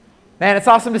Man, it's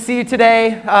awesome to see you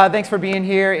today. Thanks for being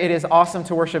here. It is awesome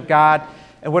to worship God.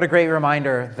 And what a great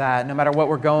reminder that no matter what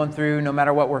we're going through, no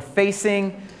matter what we're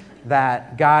facing,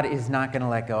 that God is not going to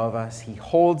let go of us. He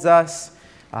holds us.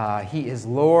 He is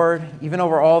Lord. Even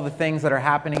over all the things that are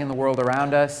happening in the world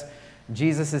around us,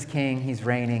 Jesus is King. He's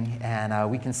reigning. And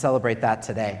we can celebrate that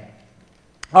today.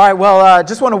 All right, well,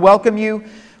 just want to welcome you.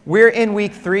 We're in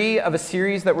week 3 of a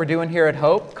series that we're doing here at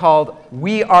Hope called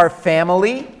We Are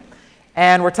Family.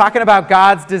 And we're talking about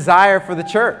God's desire for the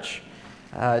church.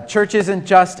 Church isn't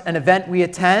just an event we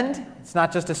attend. It's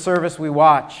not just a service we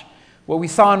watch. What we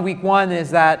saw in week 1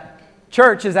 is that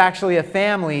church is actually a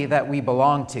family that we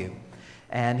belong to.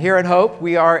 And here at Hope,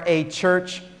 we are a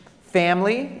church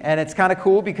family. And it's kind of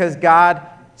cool because God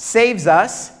saves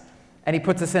us and He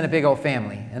puts us in a big old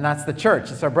family. And that's the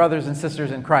church. It's our brothers and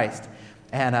sisters in Christ.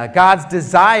 And God's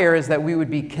desire is that we would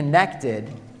be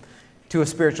connected to a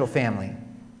spiritual family.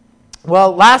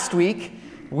 Well, last week,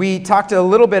 we talked a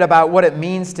little bit about what it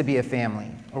means to be a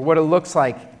family, or what it looks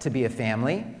like to be a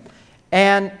family.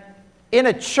 And in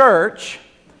a church,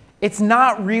 it's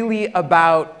not really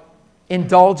about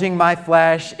indulging my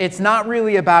flesh. It's not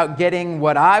really about getting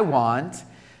what I want.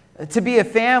 To be a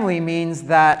family means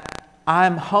that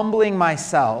I'm humbling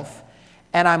myself,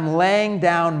 and I'm laying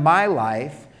down my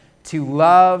life to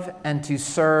love and to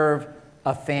serve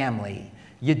a family.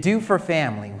 You do for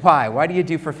family. Why? Why do you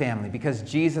do for family? Because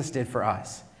Jesus did for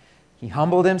us. He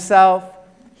humbled Himself.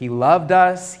 He loved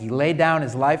us. He laid down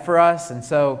His life for us. And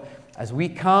so as we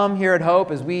come here at Hope,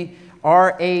 as we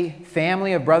are a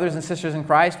family of brothers and sisters in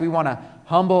Christ, we want to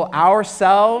humble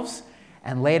ourselves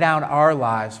and lay down our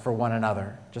lives for one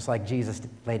another, just like Jesus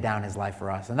laid down His life for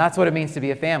us. And that's what it means to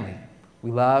be a family. We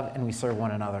love and we serve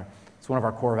one another. It's one of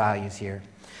our core values here.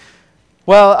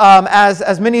 Well,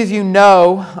 as many of you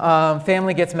know,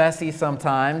 family gets messy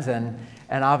sometimes, and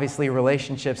obviously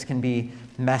relationships can be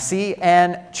messy,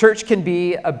 and church can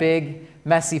be a big,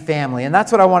 messy family. And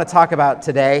that's what I want to talk about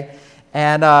today.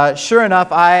 And sure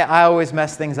enough, I always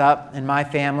mess things up in my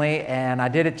family, and I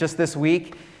did it just this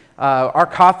week. Our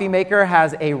coffee maker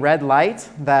has a red light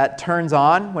that turns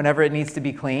on whenever it needs to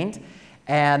be cleaned.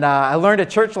 And I learned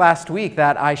at church last week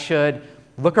that I should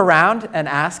look around and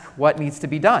ask what needs to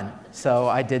be done. So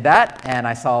I did that, and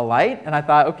I saw a light, and I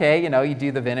thought, okay, you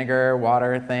do the vinegar,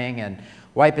 water thing, and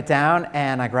wipe it down,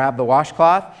 and I grabbed the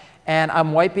washcloth, and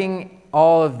I'm wiping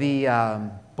all of the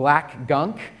black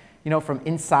gunk, from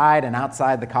inside and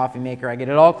outside the coffee maker. I get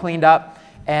it all cleaned up,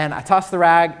 and I toss the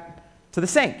rag to the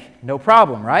sink. No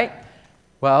problem, right?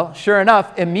 Well, sure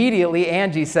enough, immediately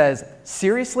Angie says,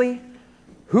 seriously?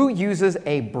 Who uses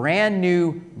a brand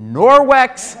new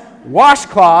Norwex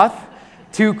washcloth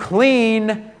to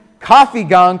clean coffee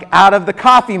gunk out of the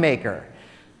coffee maker?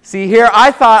 See here,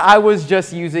 I thought I was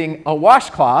just using a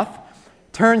washcloth.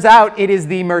 Turns out it is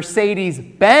the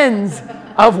Mercedes-Benz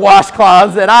of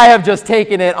washcloths, and I have just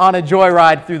taken it on a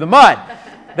joyride through the mud.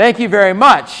 Thank you very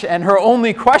much. And her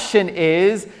only question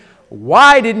is,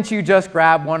 why didn't you just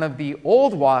grab one of the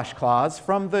old washcloths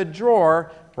from the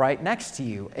drawer right next to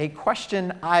you? A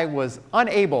question I was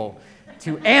unable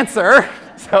to answer,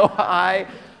 so I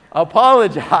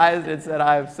apologized and said,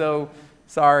 I'm so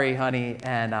sorry, honey.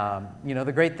 And,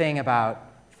 the great thing about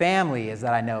family is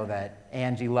that I know that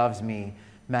Angie loves me,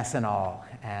 mess and all,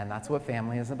 and that's what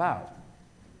family is about.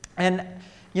 And,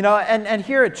 and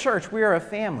here at church, we are a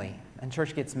family, and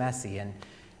church gets messy.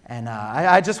 And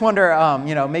I just wonder,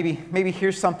 maybe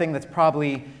here's something that's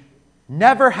probably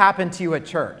never happened to you at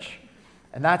church.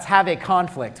 And that's have a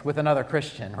conflict with another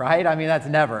Christian, right? I mean, that's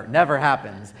never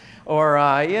happens. Or,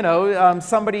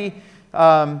 somebody,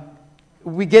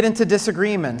 we get into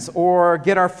disagreements or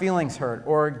get our feelings hurt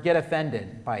or get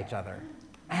offended by each other.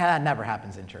 That never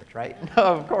happens in church, right? No,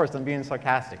 of course, I'm being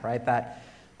sarcastic, right?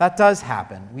 That does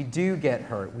happen. We do get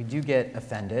hurt. We do get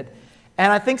offended.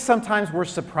 And I think sometimes we're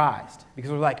surprised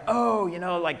because we're like, oh,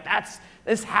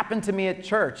 this happened to me at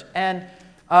church. And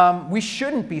we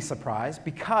shouldn't be surprised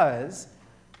because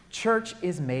church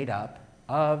is made up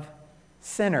of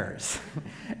sinners.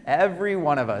 Every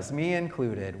one of us, me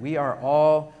included, we are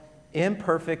all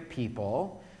imperfect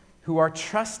people who are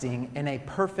trusting in a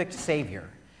perfect Savior.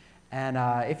 And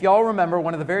if y'all remember,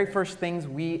 one of the very first things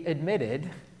we admitted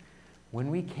when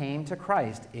we came to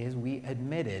Christ is we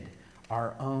admitted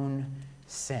our own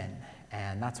sin.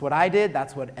 And that's what I did.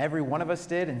 That's what every one of us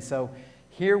did. And so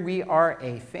here we are,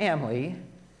 a family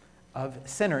of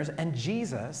sinners, and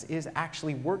Jesus is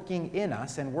actually working in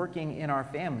us and working in our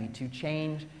family to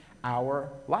change our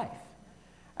life.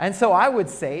 And so I would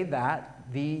say that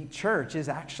the church is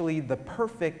actually the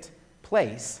perfect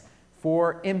place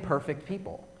for imperfect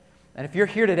people. And if you're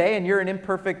here today and you're an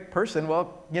imperfect person,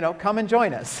 well, come and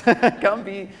join us. Come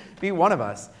be one of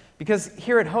us. Because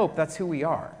here at Hope, that's who we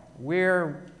are.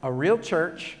 We're a real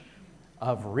church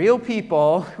of real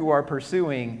people who are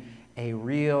pursuing a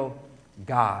real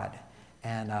God.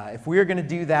 And if we're going to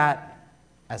do that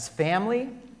as family,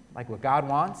 like what God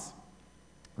wants,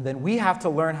 then we have to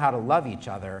learn how to love each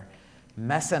other,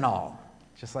 mess and all,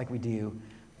 just like we do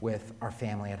with our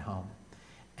family at home.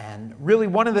 And really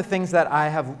one of the things that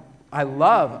I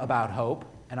love about Hope,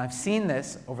 and I've seen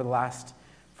this over the last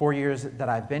 4 years that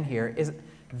I've been here, is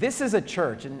this is a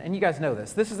church, and you guys know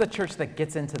this is a church that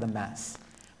gets into the mess,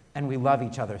 and we love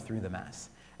each other through the mess.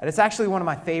 And it's actually one of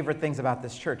my favorite things about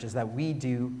this church is that we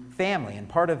do family, and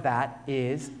part of that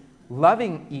is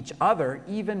loving each other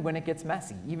even when it gets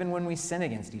messy, even when we sin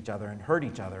against each other and hurt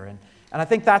each other. And I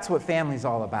think that's what family's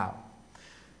all about.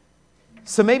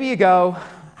 So maybe you go,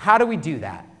 how do we do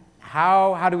that?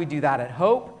 How do we do that at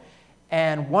Hope?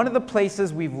 And one of the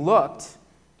places we've looked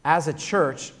as a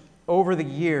church over the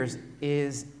years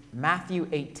is Matthew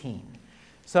 18.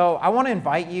 So I want to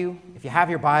invite you, if you have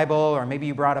your Bible or maybe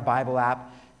you brought a Bible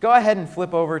app, go ahead and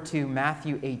flip over to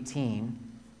Matthew 18.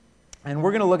 And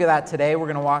we're going to look at that today. We're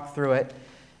going to walk through it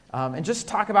and just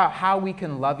talk about how we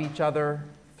can love each other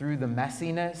through the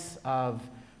messiness of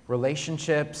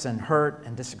relationships and hurt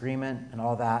and disagreement and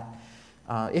all that.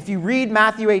 If you read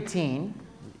Matthew 18,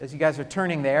 as you guys are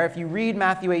turning there, if you read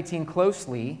Matthew 18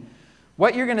 closely,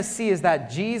 what you're going to see is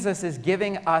that Jesus is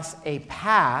giving us a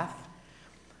path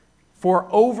for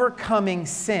overcoming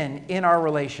sin in our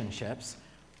relationships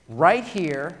right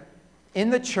here in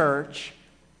the church,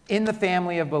 in the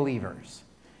family of believers.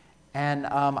 And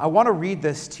I want to read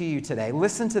this to you today.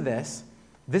 Listen to this.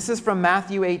 This is from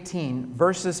Matthew 18,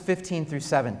 verses 15 through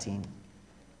 17.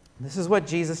 This is what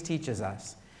Jesus teaches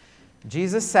us.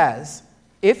 Jesus says,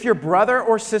 "If your brother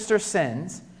or sister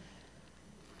sins,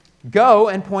 go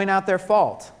and point out their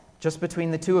fault, just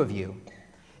between the two of you.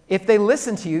 If they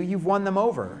listen to you, you've won them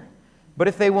over. But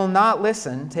if they will not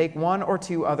listen, take one or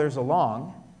two others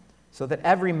along, so that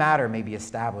every matter may be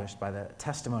established by the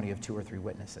testimony of 2 or 3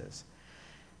 witnesses.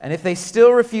 And if they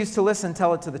still refuse to listen,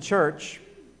 tell it to the church.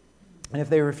 And if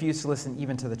they refuse to listen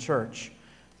even to the church,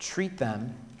 treat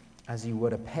them as you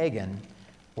would a pagan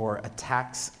or a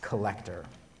tax collector."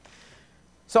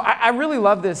 So I really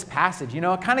love this passage.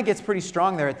 It kind of gets pretty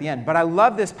strong there at the end. But I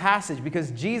love this passage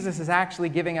because Jesus is actually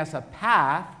giving us a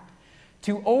path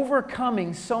to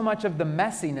overcoming so much of the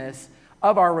messiness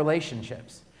of our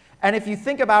relationships. And if you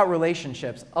think about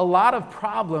relationships, a lot of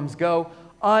problems go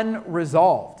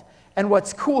unresolved. And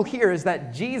what's cool here is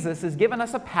that Jesus has given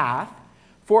us a path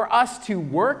for us to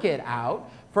work it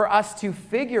out, for us to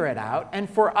figure it out, and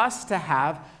for us to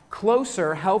have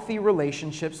closer, healthy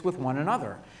relationships with one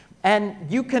another. And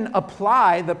you can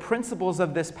apply the principles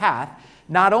of this path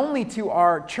not only to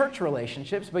our church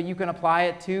relationships, but you can apply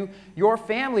it to your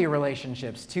family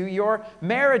relationships, to your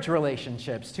marriage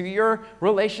relationships, to your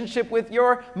relationship with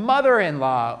your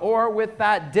mother-in-law, or with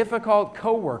that difficult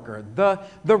coworker.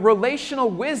 The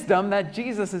relational wisdom that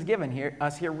Jesus has given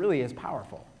us here really is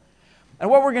powerful. And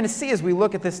what we're going to see as we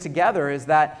look at this together is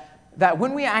that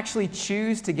when we actually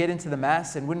choose to get into the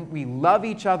mess and when we love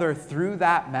each other through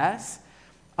that mess,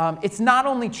 it's not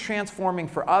only transforming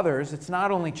for others, it's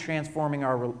not only transforming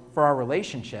for our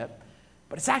relationship,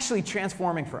 but it's actually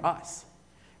transforming for us.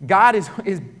 God is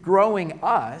growing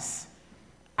us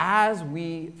as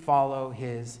we follow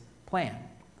his plan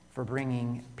for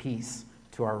bringing peace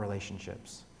to our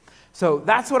relationships. So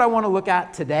that's what I want to look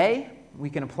at today. We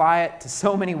can apply it to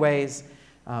so many ways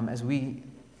as we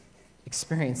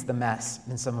experience the mess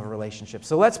in some of our relationships.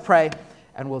 So let's pray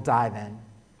and we'll dive in.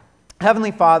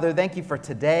 Heavenly Father, thank you for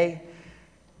today.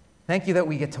 Thank you that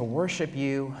we get to worship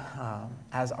you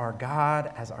as our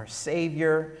God, as our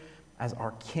Savior, as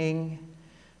our King.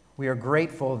 We are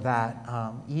grateful that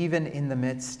even in the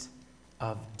midst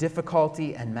of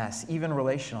difficulty and mess, even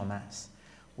relational mess,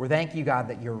 we thank you, God,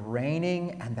 that you're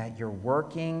reigning and that you're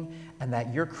working and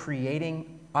that you're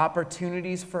creating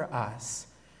opportunities for us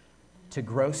to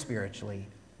grow spiritually,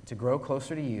 to grow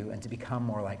closer to you, and to become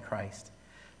more like Christ.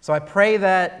 So I pray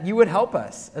that you would help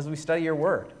us as we study your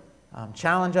word.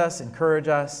 Challenge us, encourage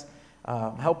us,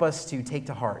 help us to take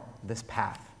to heart this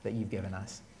path that you've given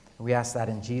us. We ask that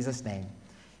in Jesus' name.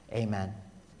 Amen.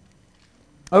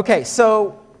 Okay,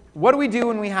 so what do we do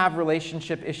when we have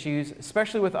relationship issues,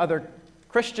 especially with other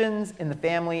Christians in the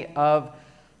family of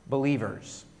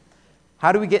believers?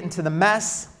 How do we get into the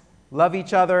mess, love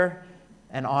each other,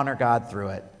 and honor God through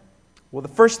it? Well, the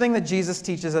first thing that Jesus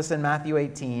teaches us in Matthew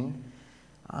 18,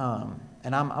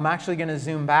 and I'm actually going to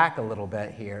zoom back a little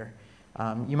bit here.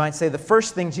 You might say the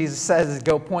first thing Jesus says is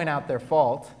go point out their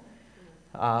fault.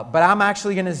 But I'm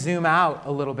actually going to zoom out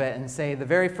a little bit and say the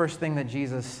very first thing that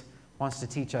Jesus wants to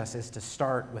teach us is to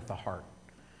start with the heart.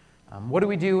 What do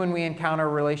we do when we encounter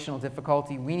relational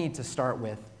difficulty? We need to start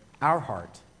with our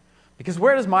heart. Because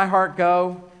where does my heart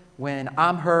go when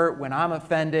I'm hurt, when I'm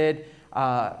offended?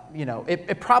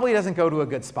 It probably doesn't go to a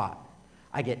good spot.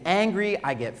 I get angry,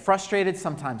 I get frustrated,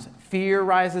 sometimes fear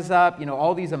rises up,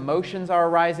 all these emotions are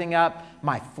rising up.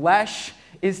 My flesh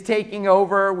is taking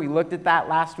over. We looked at that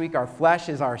last week. Our flesh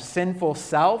is our sinful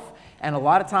self, and a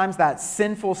lot of times that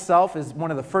sinful self is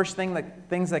one of the first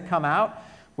things that come out,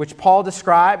 which Paul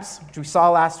describes, which we saw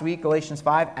last week, Galatians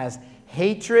 5, as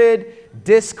hatred,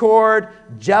 discord,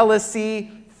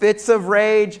 jealousy, fits of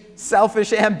rage,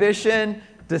 selfish ambition,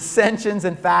 dissensions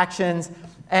and factions.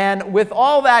 And with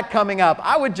all that coming up,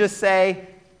 I would just say,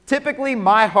 typically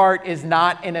my heart is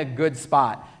not in a good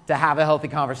spot to have a healthy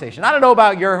conversation. I don't know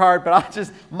about your heart,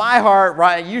 but my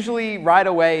heart usually right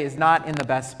away is not in the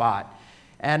best spot.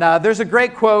 And there's a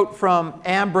great quote from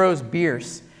Ambrose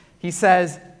Bierce. He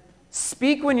says,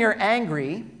 "Speak when you're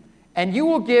angry, and you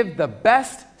will give the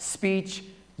best speech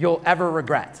you'll ever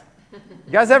regret."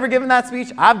 You guys ever given that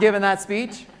speech? I've given that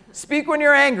speech. Speak when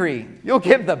you're angry. You'll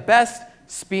give the best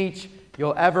speech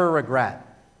you'll ever regret.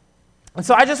 And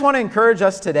so I just want to encourage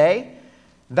us today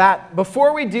that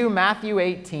before we do Matthew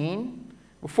 18,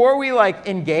 before we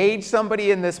engage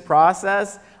somebody in this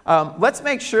process, let's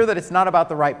make sure that it's not about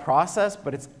the right process,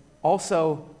 but it's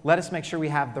also, let us make sure we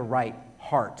have the right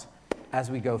heart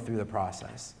as we go through the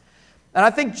process. And I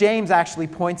think James actually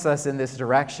points us in this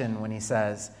direction when he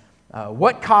says,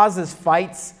 what causes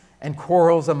fights and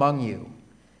quarrels among you?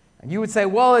 And you would say,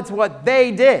 well, it's what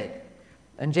they did.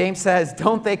 And James says,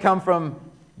 don't they come from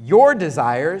your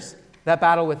desires that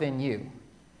battle within you?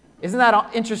 Isn't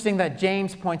that interesting that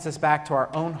James points us back to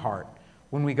our own heart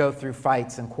when we go through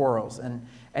fights and quarrels?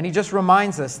 And he just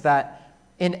reminds us that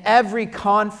in every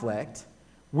conflict,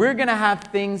 we're going to have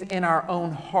things in our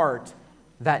own heart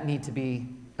that need to be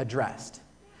addressed.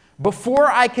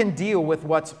 Before I can deal with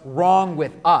what's wrong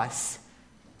with us,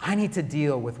 I need to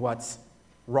deal with what's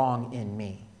wrong in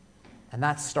me. And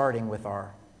that's starting with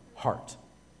our heart.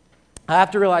 I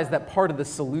have to realize that part of the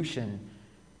solution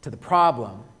to the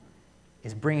problem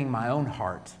is bringing my own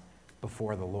heart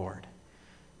before the Lord.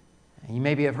 And you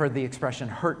maybe have heard the expression,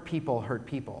 hurt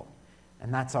people,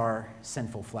 and that's our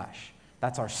sinful flesh.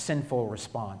 That's our sinful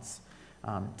response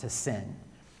to sin.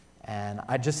 And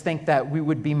I just think that we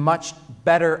would be much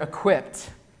better equipped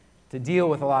to deal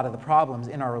with a lot of the problems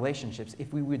in our relationships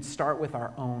if we would start with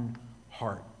our own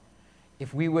heart.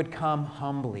 If we would come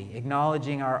humbly,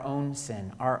 acknowledging our own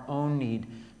sin, our own need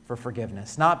for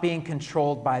forgiveness, not being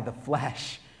controlled by the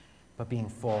flesh, but being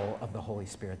full of the Holy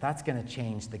Spirit. That's going to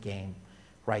change the game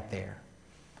right there.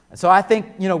 And so I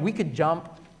think, we could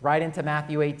jump right into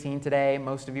Matthew 18 today.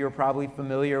 Most of you are probably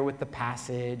familiar with the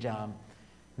passage.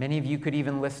 Many of you could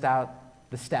even list out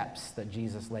the steps that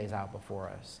Jesus lays out before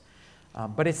us.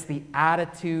 But it's the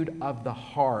attitude of the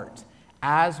heart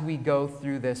as we go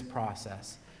through this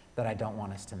process that I don't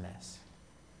want us to miss.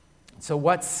 So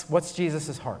what's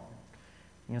Jesus' heart?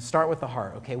 Start with the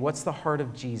heart. Okay, what's the heart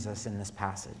of Jesus in this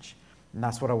passage? And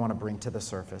that's what I want to bring to the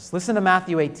surface. Listen to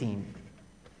Matthew 18.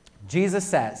 Jesus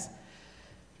says,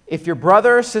 if your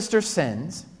brother or sister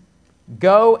sins,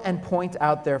 go and point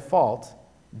out their fault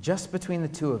just between the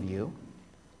two of you,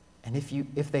 and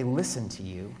if they listen to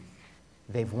you,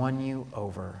 they've won you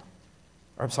over.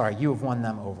 Or you have won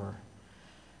them over.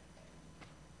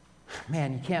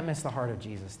 Man, you can't miss the heart of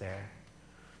Jesus there.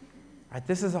 Right?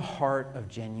 This is a heart of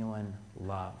genuine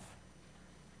love.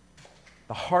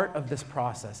 The heart of this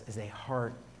process is a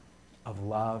heart of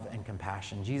love and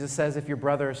compassion. Jesus says, if your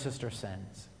brother or sister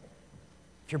sins,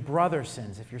 if your brother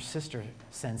sins, if your sister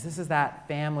sins, this is that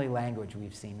family language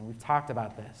we've seen. We've talked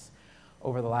about this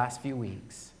over the last few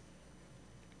weeks.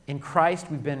 In Christ,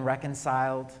 we've been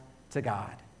reconciled to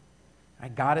God.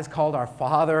 Right? God is called our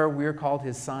Father. We're called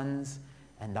his sons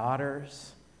and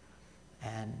daughters.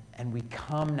 And we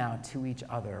come now to each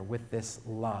other with this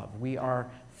love. We are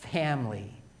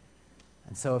family.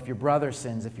 And so if your brother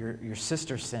sins, if your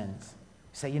sister sins,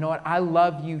 say, you know what? I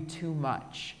love you too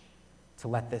much to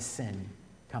let this sin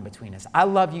come between us. I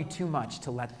love you too much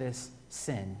to let this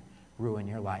sin ruin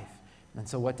your life. And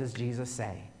so what does Jesus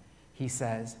say? He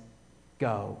says,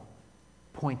 go,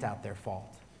 point out their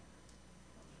fault.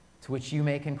 To which you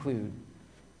may conclude,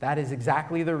 that is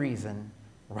exactly the reason,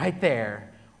 right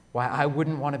there, why I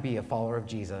wouldn't want to be a follower of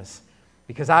Jesus.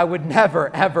 Because I would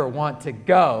never, ever want to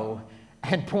go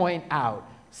and point out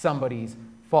somebody's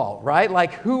fault, right?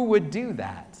 Like, who would do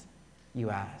that, you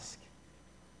ask?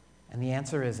 And the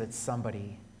answer is it's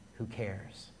somebody who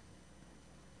cares.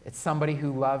 It's somebody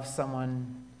who loves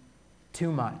someone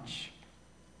too much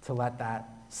to let that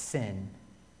sin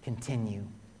continue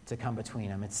to come between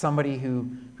them. It's somebody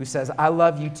who says, I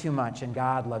love you too much, and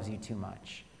God loves you too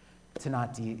much to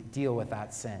not deal with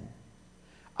that sin.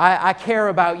 I care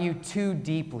about you too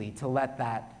deeply to let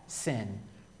that sin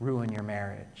ruin your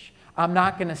marriage. I'm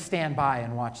not going to stand by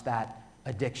and watch that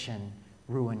addiction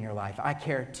ruin your life. I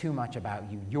care too much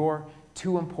about you. You're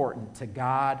too important to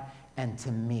God and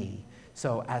to me.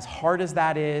 So as hard as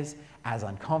that is, as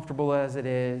uncomfortable as it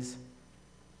is,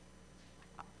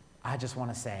 I just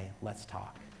want to say, let's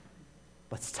talk.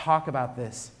 Let's talk about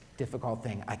this difficult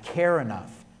thing. I care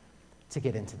enough to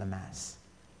get into the mess.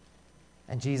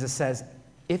 And Jesus says,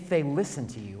 if they listen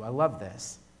to you, I love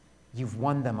this, you've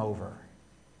won them over.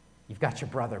 You've got your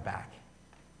brother back.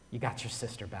 You got your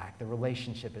sister back. The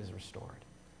relationship is restored.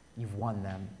 You've won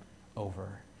them over.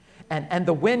 And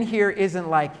the win here isn't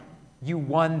like you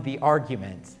won the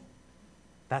argument.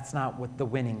 That's not what the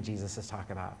winning Jesus is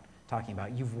talking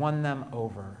about. You've won them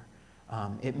over.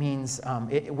 It means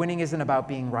winning isn't about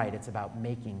being right. It's about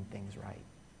making things right.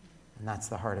 And that's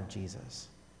the heart of Jesus.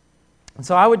 And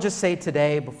so I would just say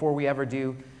today, before we ever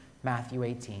do Matthew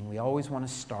 18, we always want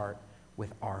to start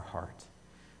with our heart.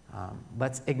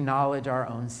 Let's acknowledge our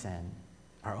own sin,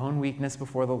 our own weakness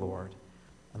before the Lord,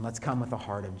 and let's come with a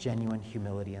heart of genuine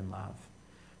humility and love.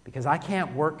 Because I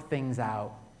can't work things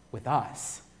out with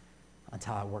us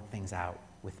until I work things out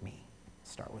with me.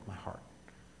 Start with my heart.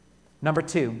 Number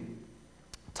 2,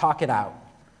 talk it out.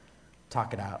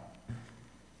 Talk it out.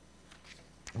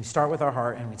 We start with our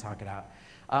heart and we talk it out.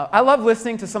 I love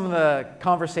listening to some of the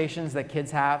conversations that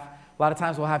kids have. A lot of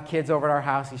times we'll have kids over at our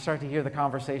house. You start to hear the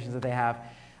conversations that they have.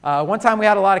 One time we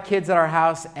had a lot of kids at our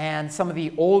house, and some of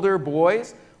the older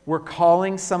boys were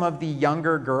calling some of the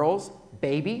younger girls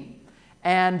baby.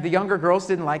 And the younger girls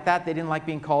didn't like that. They didn't like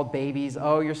being called babies.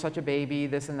 Oh, you're such a baby,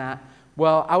 this and that.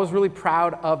 Well, I was really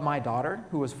proud of my daughter,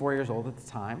 who was 4 years old at the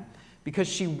time, because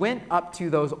she went up to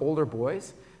those older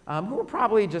boys, who were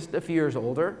probably just a few years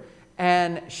older,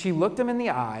 and she looked them in the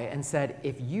eye and said,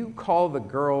 if you call the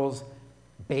girls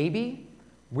baby,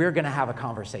 we're going to have a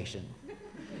conversation.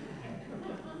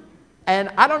 And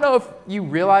I don't know if you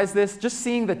realize this, just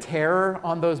seeing the terror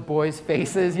on those boys'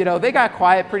 faces, they got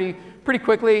quiet pretty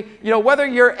quickly. Whether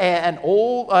you're an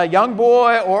young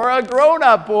boy or a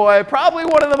grown-up boy, probably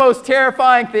one of the most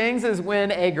terrifying things is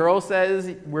when a girl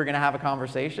says, we're going to have a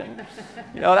conversation.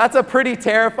 That's a pretty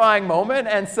terrifying moment.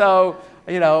 And so,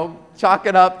 chalk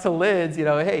it up to Lids,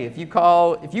 hey, if you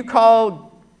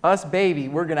call us baby,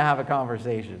 we're going to have a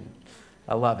conversation.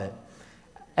 I love it.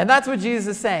 And that's what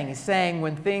Jesus is saying. He's saying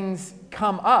when things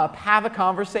come up, have a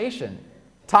conversation.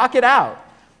 Talk it out.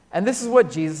 And this is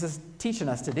what Jesus is teaching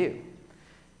us to do.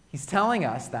 He's telling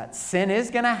us that sin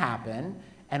is going to happen,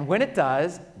 and when it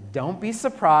does, don't be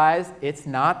surprised. It's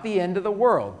not the end of the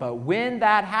world. But when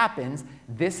that happens,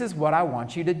 this is what I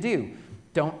want you to do.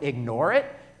 Don't ignore it.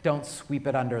 Don't sweep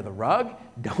it under the rug.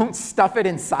 Don't stuff it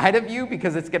inside of you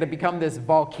because it's going to become this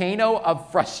volcano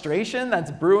of frustration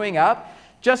that's brewing up.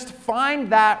 Just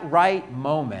find that right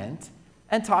moment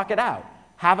and talk it out.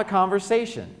 Have a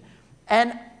conversation.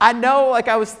 And I know,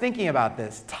 I was thinking about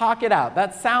this. Talk it out.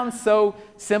 That sounds so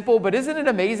simple, but isn't it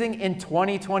amazing in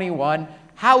 2021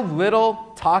 how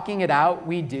little talking it out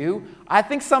we do? I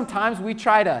think sometimes we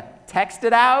try to text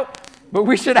it out, but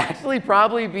we should actually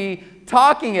probably be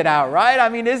talking it out, right? I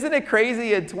mean, isn't it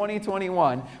crazy in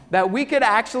 2021 that we could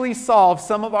actually solve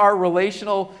some of our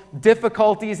relational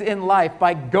difficulties in life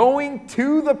by going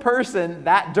to the person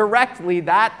that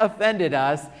offended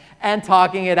us and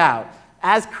talking it out?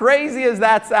 As crazy as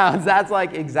that sounds, that's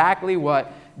exactly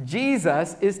what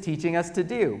Jesus is teaching us to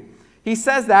do. He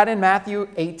says that in Matthew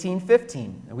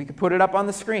 18:15. We could put it up on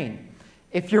the screen.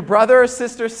 If your brother or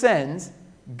sister sins,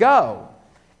 go.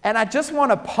 And I just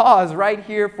want to pause right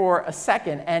here for a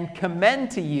second and commend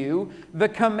to you the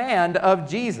command of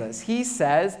Jesus. He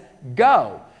says,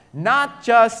 go. Not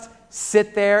just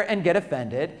sit there and get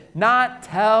offended, not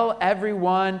tell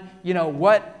everyone,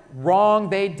 what wrong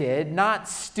they did, not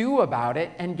stew about it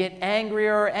and get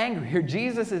angrier or angrier.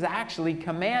 Jesus is actually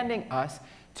commanding us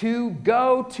to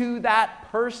go to that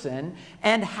person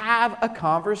and have a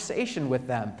conversation with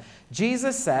them.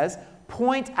 Jesus says,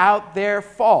 point out their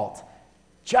fault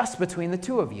just between the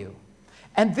two of you.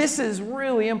 And this is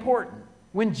really important.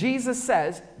 When Jesus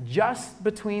says just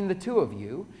between the two of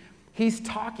you, he's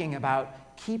talking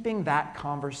about keeping that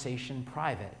conversation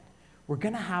private. We're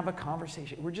going to have a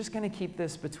conversation. We're just going to keep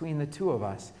this between the two of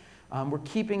us. We're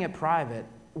keeping it private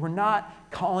We're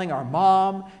not calling our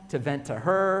mom to vent to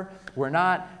her. We're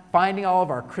not finding all of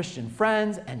our Christian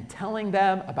friends and telling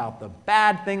them about the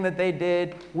bad thing that they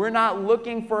did. We're not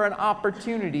looking for an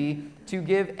opportunity to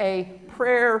give a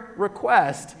prayer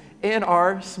request in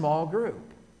our small group.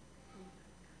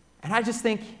 And I just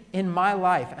think in my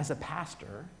life as a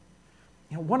pastor,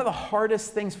 one of the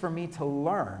hardest things for me to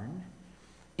learn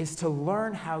is to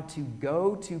learn how to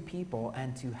go to people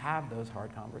and to have those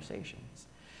hard conversations.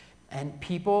 And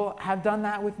people have done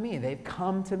that with me. They've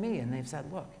come to me and they've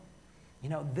said, look,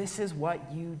 this is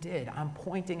what you did. I'm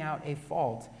pointing out a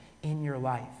fault in your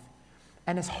life.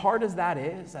 And as hard as that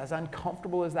is, as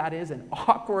uncomfortable as that is, and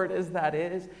awkward as that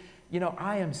is,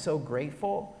 I am so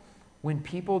grateful when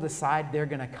people decide they're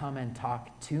going to come and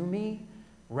talk to me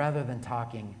rather than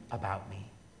talking about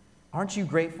me. Aren't you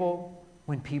grateful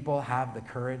when people have the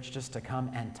courage just to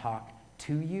come and talk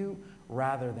to you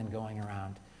rather than going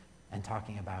around and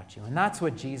talking about you? And that's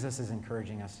what Jesus is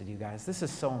encouraging us to do, guys. This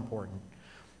is so important,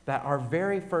 that our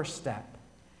very first step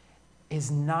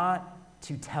is not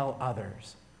to tell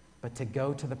others, but to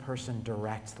go to the person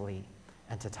directly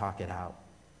and to talk it out.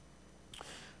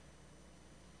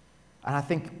 And I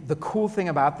think the cool thing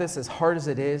about this, as hard as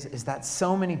it is that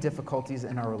so many difficulties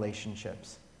in our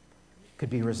relationships could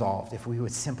be resolved if we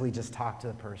would simply just talk to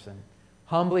the person,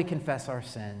 humbly confess our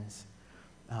sins,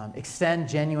 extend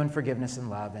genuine forgiveness and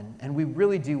love, and we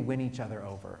really do win each other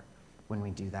over when we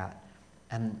do that.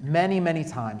 And many, many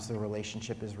times the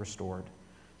relationship is restored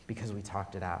because we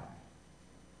talked it out.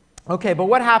 Okay, but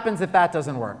what happens if that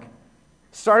doesn't work?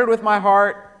 Started with my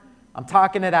heart, I'm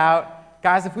talking it out.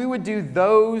 Guys, if we would do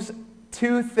those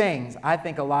two things, I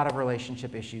think a lot of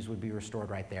relationship issues would be restored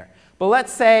right there. But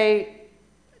let's say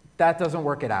that doesn't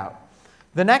work it out.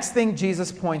 The next thing Jesus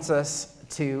points us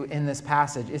to in this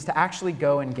passage is to actually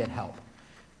go and get help.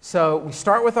 So we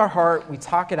start with our heart, we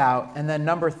talk it out, and then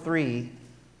number 3,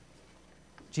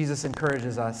 Jesus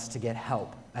encourages us to get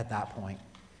help at that point,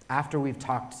 after we've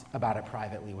talked about it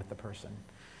privately with the person.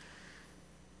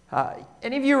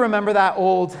 Any of you remember that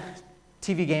old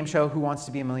TV game show, Who Wants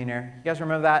to Be a Millionaire? You guys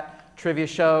remember that trivia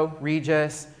show,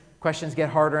 Regis? Questions get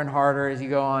harder and harder as you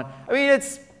go on. I mean,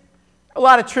 it's a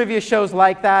lot of trivia shows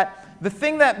like that. The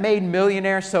thing that made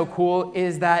Millionaire so cool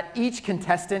is that each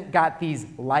contestant got these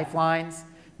lifelines.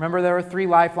 Remember, there were 3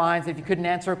 lifelines. If you couldn't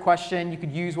answer a question, you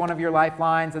could use one of your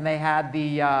lifelines, and they had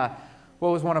the, what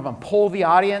was one of them? Poll the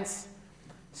audience.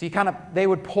 So they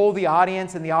would poll the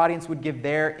audience, and the audience would give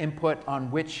their input on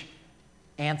which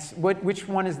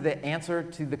one is the answer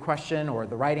to the question or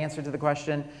the right answer to the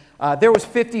question. There was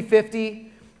 50-50,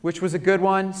 which was a good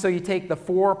one. So you take the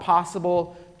 4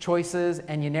 possible choices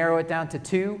and you narrow it down to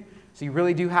 2. So you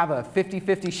really do have a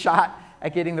 50-50 shot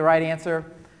at getting the right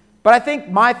answer. But I think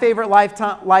my favorite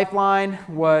lifeline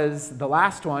was the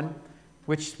last one,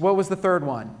 what was the third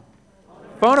one?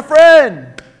 Phone a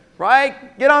friend,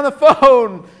 right? Get on the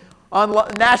phone on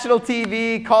national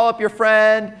TV, call up your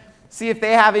friend, see if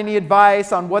they have any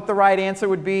advice on what the right answer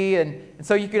would be. And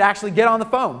so you could actually get on the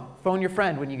phone your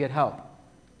friend when you get help.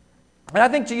 And I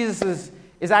think Jesus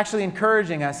is actually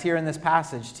encouraging us here in this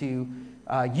passage to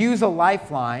use a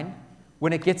lifeline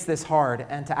when it gets this hard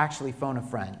and to actually phone a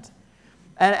friend.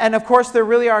 And of course, there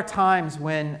really are times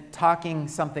when talking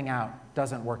something out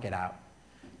doesn't work it out.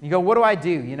 You go, what do I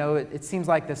do? It seems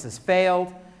like this has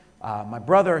failed. My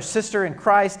brother or sister in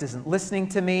Christ isn't listening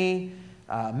to me.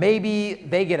 Maybe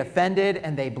they get offended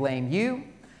and they blame you.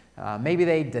 Maybe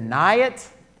they deny it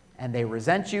and they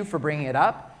resent you for bringing it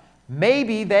up.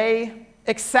 Maybe they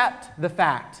accept the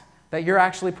fact that you're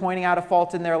actually pointing out a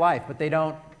fault in their life, but they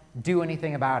don't do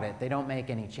anything about it. They don't make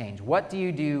any change. What do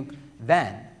you do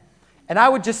then? And I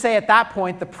would just say at that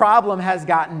point, the problem has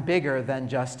gotten bigger than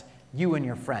just you and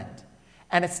your friend.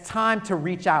 And it's time to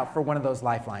reach out for one of those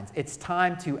lifelines. It's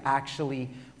time to actually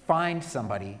find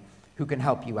somebody who can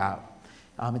help you out.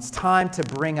 It's time to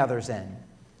bring others in.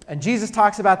 And Jesus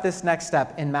talks about this next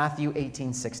step in Matthew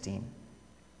 18:16.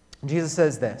 Jesus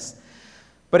says this,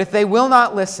 "But if they will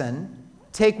not listen,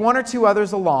 take 1 or 2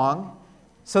 others along,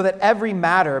 so that every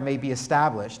matter may be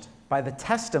established by the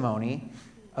testimony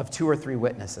of 2 or 3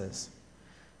 witnesses."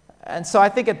 And so I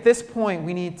think at this point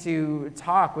we need to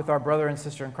talk with our brother and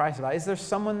sister in Christ about, is there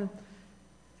someone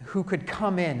who could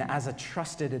come in as a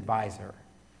trusted advisor?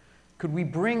 Could we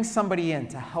bring somebody in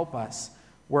to help us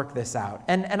work this out?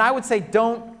 And I would say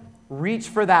don't reach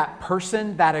for that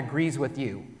person that agrees with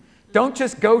you. Don't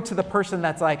just go to the person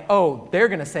that's like, oh, they're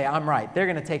going to say I'm right. They're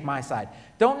going to take my side.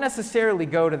 Don't necessarily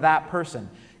go to that person.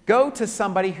 Go to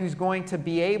somebody who's going to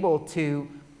be able to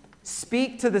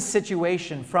speak to the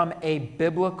situation from a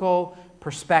biblical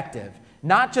perspective,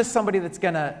 not just somebody that's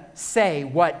going to say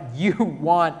what you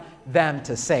want them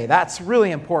to say. That's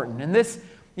really important. And this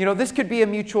could be a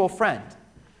mutual friend.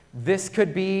 This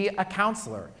could be a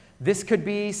counselor. This could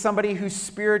be somebody who's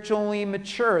spiritually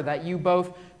mature that you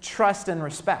both trust and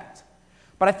respect.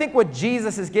 But I think what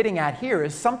Jesus is getting at here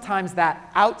is sometimes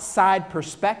that outside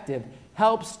perspective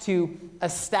helps to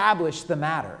establish the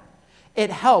matter.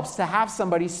 It helps to have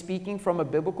somebody speaking from a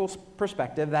biblical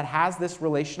perspective that has this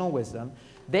relational wisdom.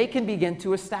 They can begin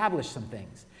to establish some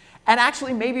things. And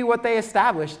actually, maybe what they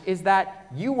established is that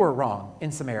you were wrong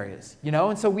in some areas,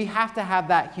 and so we have to have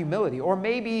that humility. Or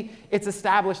maybe it's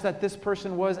established that this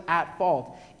person was at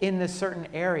fault in this certain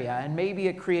area, and maybe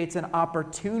it creates an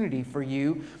opportunity for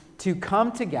you to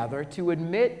come together, to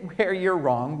admit where you're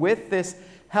wrong with this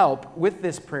help, with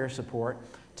this prayer support,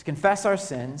 to confess our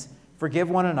sins,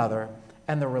 forgive one another,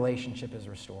 and the relationship is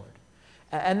restored.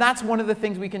 And that's one of the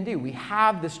things we can do. We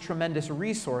have this tremendous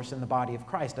resource in the body of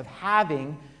Christ of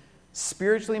having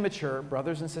spiritually mature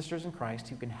brothers and sisters in Christ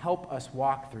who can help us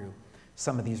walk through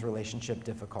some of these relationship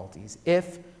difficulties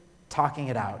if talking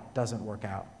it out doesn't work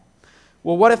out.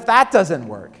 Well, what if that doesn't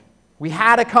work? We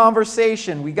had a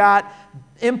conversation, we got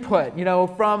input,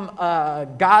 from a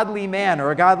godly man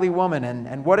or a godly woman,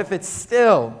 and what if it's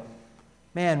still,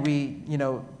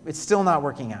 it's still not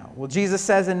working out? Well, Jesus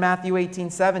says in Matthew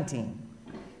 18:17,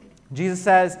 Jesus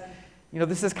says,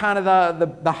 this is kind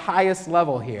of the highest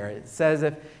level here. It says,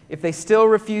 if they still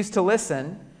refuse to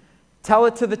listen, tell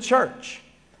it to the church.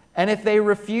 And if they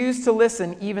refuse to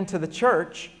listen even to the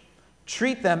church,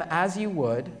 treat them as you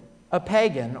would a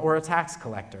pagan or a tax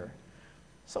collector.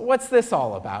 So what's this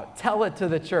all about? Tell it to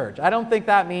the church. I don't think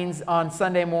that means on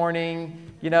Sunday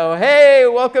morning, hey,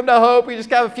 welcome to Hope. We just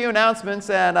got a few announcements,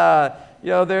 and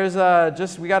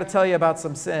there's we got to tell you about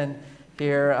some sin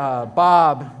here.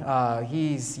 Bob,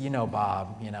 he's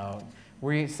Bob.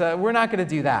 We're not going to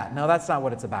do that. No, that's not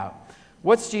what it's about.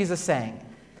 What's Jesus saying?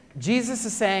 Jesus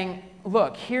is saying,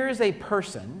 look, here's a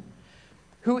person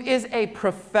who is a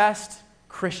professed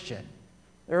Christian.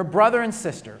 They're a brother and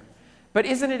sister. But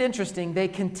isn't it interesting? They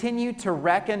continue to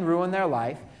wreck and ruin their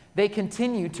life. They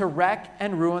continue to wreck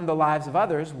and ruin the lives of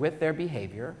others with their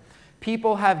behavior.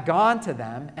 People have gone to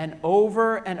them, and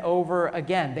over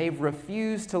again, they've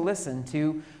refused to listen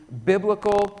to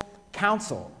biblical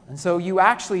counsel. And so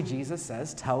Jesus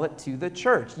says, tell it to the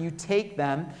church. You take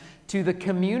them to the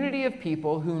community of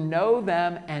people who know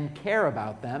them and care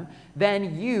about them.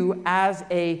 Then you, as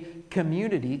a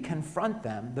community, confront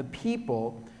them, the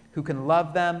people who can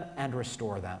love them and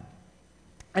restore them.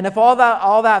 And if all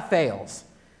that fails,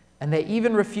 and they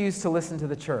even refuse to listen to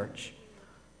the church,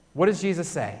 what does Jesus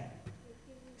say? He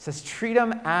says, treat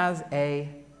them as a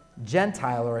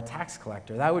Gentile or a tax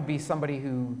collector. That would be somebody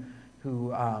who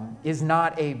is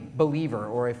not a believer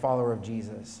or a follower of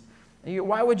Jesus.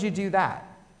 Why would you do that?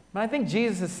 But I think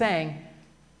Jesus is saying,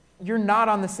 you're not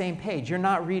on the same page. You're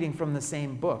not reading from the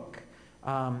same book.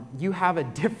 You have a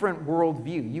different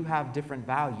worldview. You have different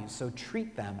values. So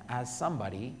treat them as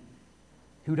somebody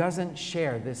who doesn't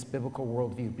share this biblical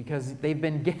worldview because they've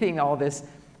been getting all this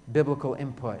biblical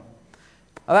input.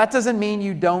 Now, that doesn't mean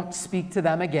you don't speak to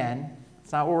them again.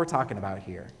 It's not what we're talking about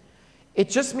here. It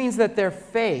just means that their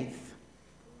faith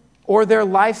or their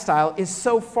lifestyle is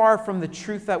so far from the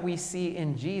truth that we see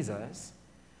in Jesus,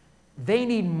 they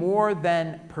need more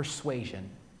than persuasion.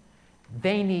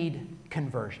 They need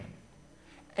conversion.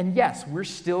 And yes, we're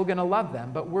still going to love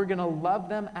them, but we're going to love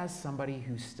them as somebody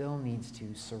who still needs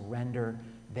to surrender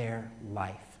their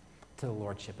life to the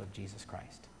lordship of Jesus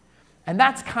Christ. And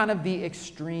that's kind of the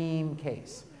extreme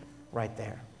case right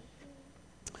there.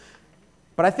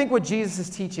 But I think what Jesus is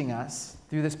teaching us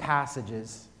through this passage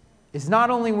is not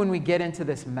only when we get into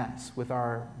this mess with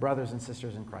our brothers and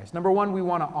sisters in Christ. Number one, we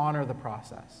want to honor the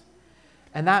process.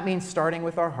 And that means starting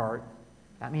with our heart.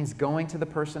 That means going to the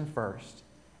person first,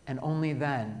 and only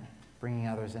then bringing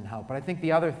others in help. But I think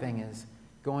the other thing is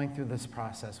going through this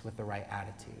process with the right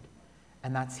attitude.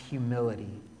 And that's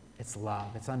humility. It's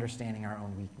love. It's understanding our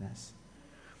own weakness.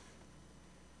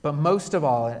 But most of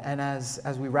all, and as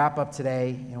we wrap up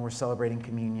today, we're celebrating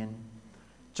communion,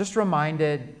 just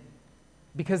reminded,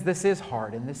 because this is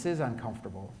hard and this is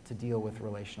uncomfortable to deal with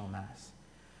relational mess.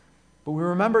 But we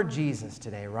remember Jesus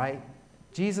today, right?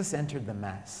 Jesus entered the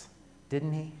mess,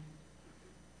 didn't he?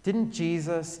 Didn't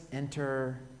Jesus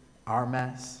enter our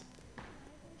mess?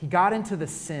 He got into the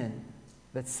sin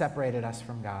that separated us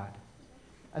from God.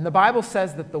 And the Bible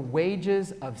says that the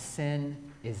wages of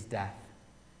sin is death.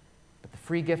 But the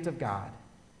free gift of God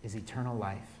is eternal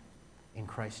life in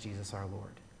Christ Jesus our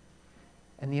Lord.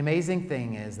 And the amazing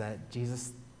thing is that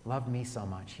Jesus loved me so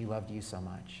much, he loved you so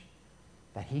much,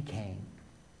 that he came,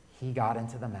 He got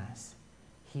into the mess.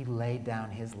 He laid down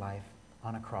his life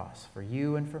on a cross for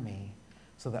you and for me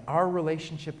so that our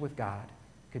relationship with God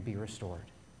could be restored.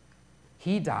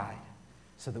 He died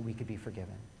so that we could be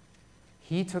forgiven.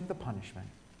 He took the punishment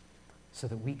so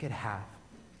that we could have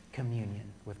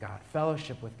communion with God,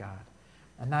 fellowship with God.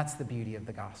 And that's the beauty of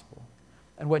the gospel.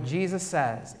 And what Jesus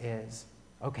says is,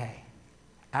 okay,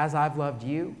 as I've loved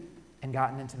you and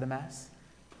gotten into the mess,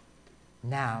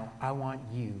 now I want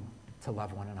you to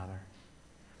love one another.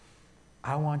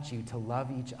 I want you to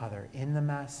love each other in the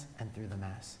mess and through the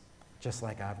mess, just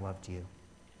like I've loved you.